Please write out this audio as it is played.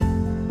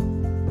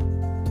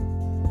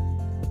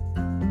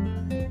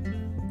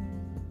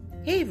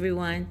Hey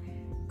everyone,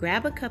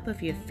 grab a cup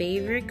of your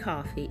favorite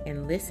coffee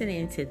and listen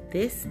into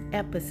this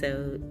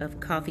episode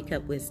of Coffee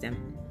Cup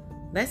Wisdom.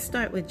 Let's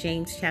start with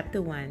James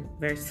chapter 1,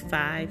 verse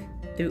 5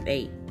 through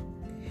 8.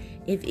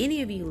 If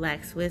any of you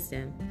lacks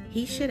wisdom,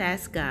 he should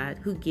ask God,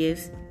 who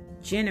gives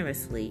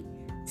generously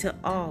to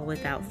all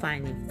without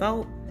finding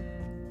fault,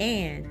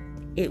 and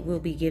it will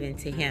be given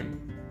to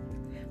him.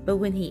 But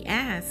when he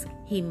asks,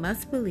 he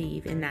must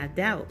believe and not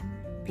doubt,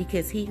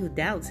 because he who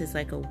doubts is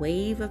like a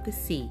wave of the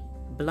sea,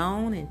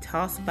 blown and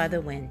tossed by the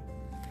wind.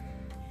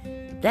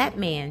 That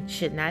man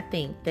should not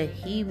think that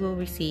he will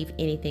receive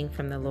anything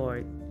from the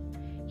Lord.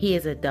 He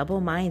is a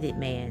double-minded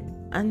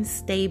man,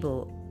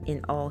 unstable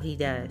in all he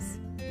does.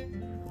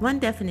 One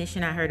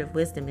definition I heard of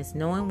wisdom is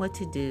knowing what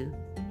to do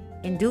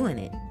and doing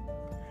it.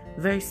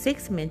 Verse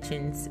 6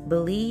 mentions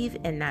believe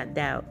and not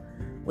doubt,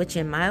 which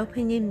in my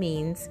opinion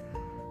means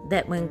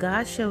that when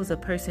God shows a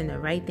person the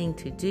right thing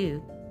to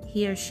do,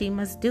 he or she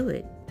must do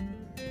it.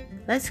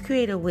 Let's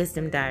create a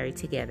wisdom diary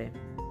together.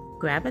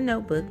 Grab a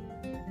notebook,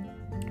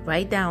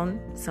 write down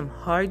some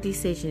hard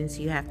decisions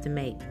you have to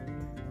make.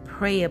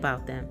 Pray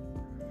about them.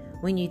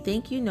 When you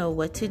think you know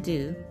what to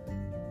do,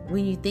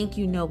 when you think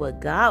you know what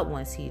God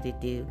wants you to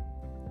do,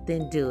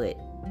 then do it.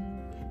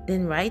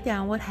 Then write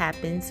down what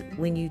happens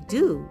when you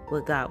do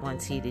what God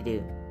wants you to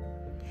do.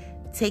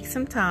 Take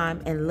some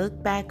time and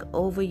look back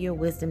over your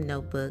wisdom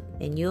notebook,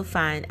 and you'll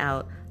find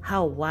out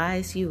how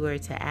wise you were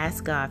to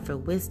ask God for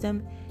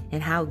wisdom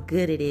and how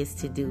good it is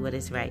to do what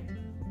is right.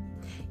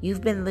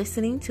 You've been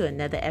listening to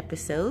another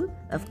episode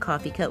of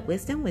Coffee Cup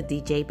Wisdom with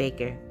DJ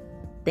Baker.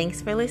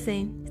 Thanks for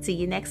listening. See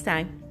you next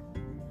time.